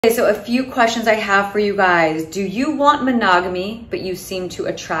Okay, so a few questions I have for you guys. Do you want monogamy, but you seem to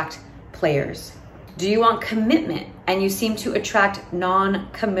attract players? Do you want commitment and you seem to attract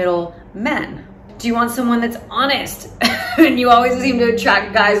non-committal men? Do you want someone that's honest and you always seem to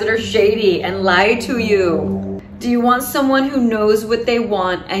attract guys that are shady and lie to you? Do you want someone who knows what they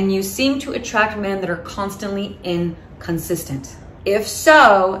want and you seem to attract men that are constantly inconsistent? If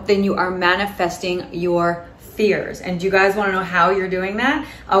so, then you are manifesting your fears. And do you guys want to know how you're doing that?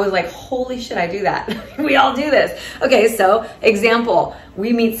 I was like, holy shit, I do that. We all do this. Okay, so example,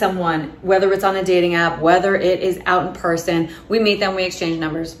 we meet someone, whether it's on a dating app, whether it is out in person, we meet them, we exchange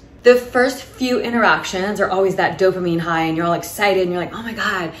numbers. The first few interactions are always that dopamine high and you're all excited and you're like, oh my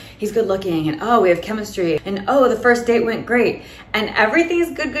God, he's good looking and oh, we have chemistry and oh, the first date went great and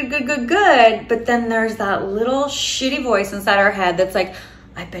everything's good. But then there's that little shitty voice inside our head that's like,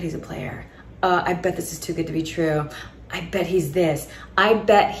 I bet he's a player. I bet this is too good to be true. I bet he's this. I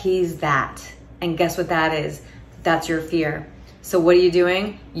bet he's that. And guess what that is? That's your fear. So what are you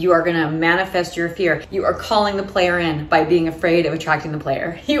doing? You are gonna manifest your fear. You are calling the player in by being afraid of attracting the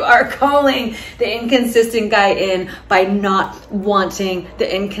player. You are calling the inconsistent guy in by not wanting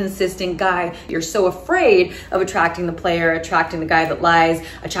the inconsistent guy. You're so afraid of attracting the player, attracting the guy that lies,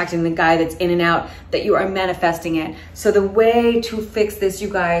 attracting the guy that's in and out, that you are manifesting it. So the way to fix this, you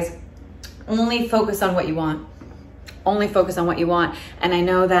guys, only focus on what you want. Only focus on what you want. And I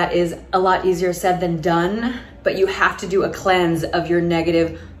know that is a lot easier said than done, but you have to do a cleanse of your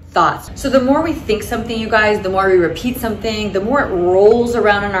negative thoughts. So the more we think something, you guys, the more we repeat something, the more it rolls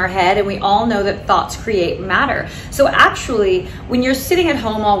around in our head, and we all know that thoughts create matter. So actually, when you're sitting at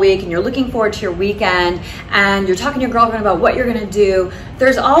home all week and you're looking forward to your weekend and you're talking to your girlfriend about what you're gonna do,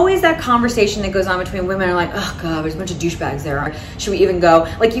 there's always that conversation that goes on between women are like, oh God, there's a bunch of douchebags there. Should we even go?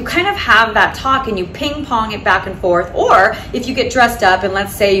 Like you kind of have that talk and you ping pong it back and forth. Or if you get dressed up and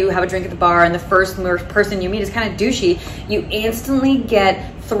let's say you have a drink at the bar and the first person you meet is kind of douchey, you instantly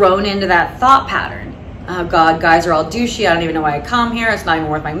get thrown into that thought pattern. Oh God, guys are all douchey. I don't even know why I come here. It's not even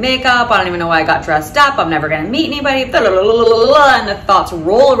worth my makeup. I don't even know why I got dressed up. I'm never gonna meet anybody. And the thoughts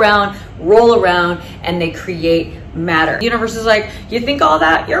roll around, and they create matter. The universe is like, you think all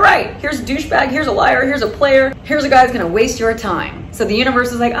that? You're right. Here's a douchebag, here's a liar, here's a player, here's a guy who's gonna waste your time. So the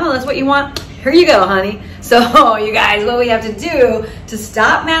universe is like, oh, that's what you want? Here you go, honey. So you guys, what we have to do to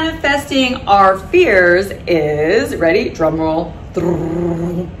stop manifesting our fears is, ready? Drum roll.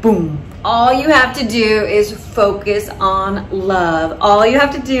 Boom. All you have to do is focus on love. All you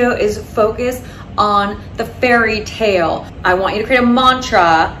have to do is focus on the fairy tale. I want you to create a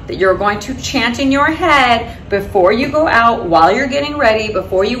mantra that you're going to chant in your head before you go out, while you're getting ready,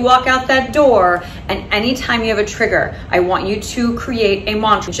 before you walk out that door, and anytime you have a trigger. I want you to create a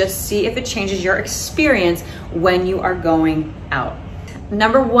mantra. Just see if it changes your experience when you are going out.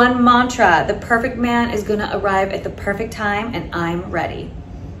 Number one mantra, the perfect man is gonna arrive at the perfect time and I'm ready.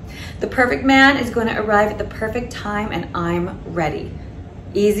 The perfect man is gonna arrive at the perfect time and I'm ready.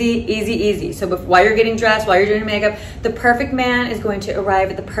 Easy, easy, easy. So while you're getting dressed, while you're doing your makeup, the perfect man is going to arrive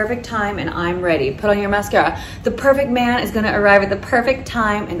at the perfect time and I'm ready. Put on your mascara. The perfect man is gonna arrive at the perfect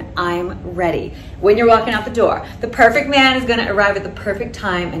time and I'm ready. When you're walking out the door, the perfect man is gonna arrive at the perfect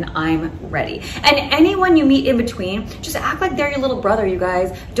time and I'm ready. And anyone you meet in between, just act like they're your little brother, you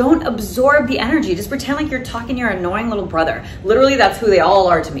guys. Don't absorb the energy. Just pretend like you're talking to your annoying little brother. Literally, that's who they all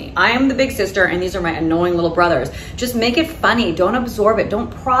are to me. I am the big sister and these are my annoying little brothers. Just make it funny. Don't absorb it. Don't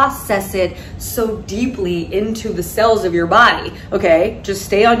process it so deeply into the cells of your body, okay? Just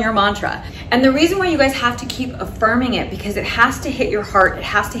stay on your mantra. And the reason why you guys have to keep affirming it, because it has to hit your heart, it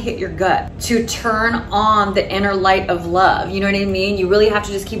has to hit your gut to turn on the inner light of love. You know what I mean? You really have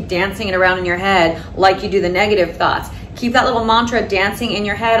to just keep dancing it around in your head like you do the negative thoughts. Keep that little mantra dancing in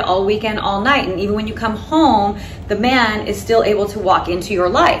your head all weekend, all night. And even when you come home, the man is still able to walk into your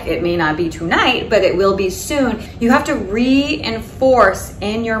life. It may not be tonight, but it will be soon. You have to reinforce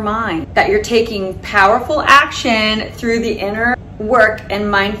in your mind that you're taking powerful action through the inner work and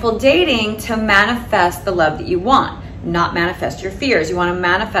mindful dating to manifest the love that you want. Not manifest your fears. You want to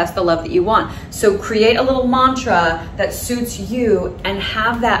manifest the love that you want. So create a little mantra that suits you and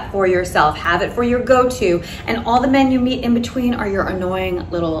have that for yourself. Have it for your go-to. And all the men you meet in between are your annoying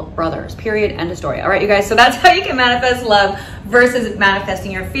little brothers. Period. End of story. All right, you guys. So that's how you can manifest love versus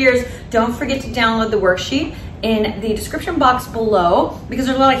manifesting your fears. Don't forget to download the worksheet in the description box below, because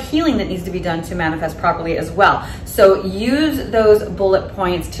there's a lot of healing that needs to be done to manifest properly as well. So use those bullet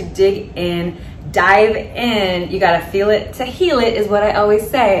points to dig in, dive in. You gotta feel it to heal it is what I always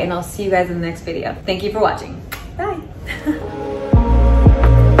say, and I'll see you guys in the next video. Thank you for watching.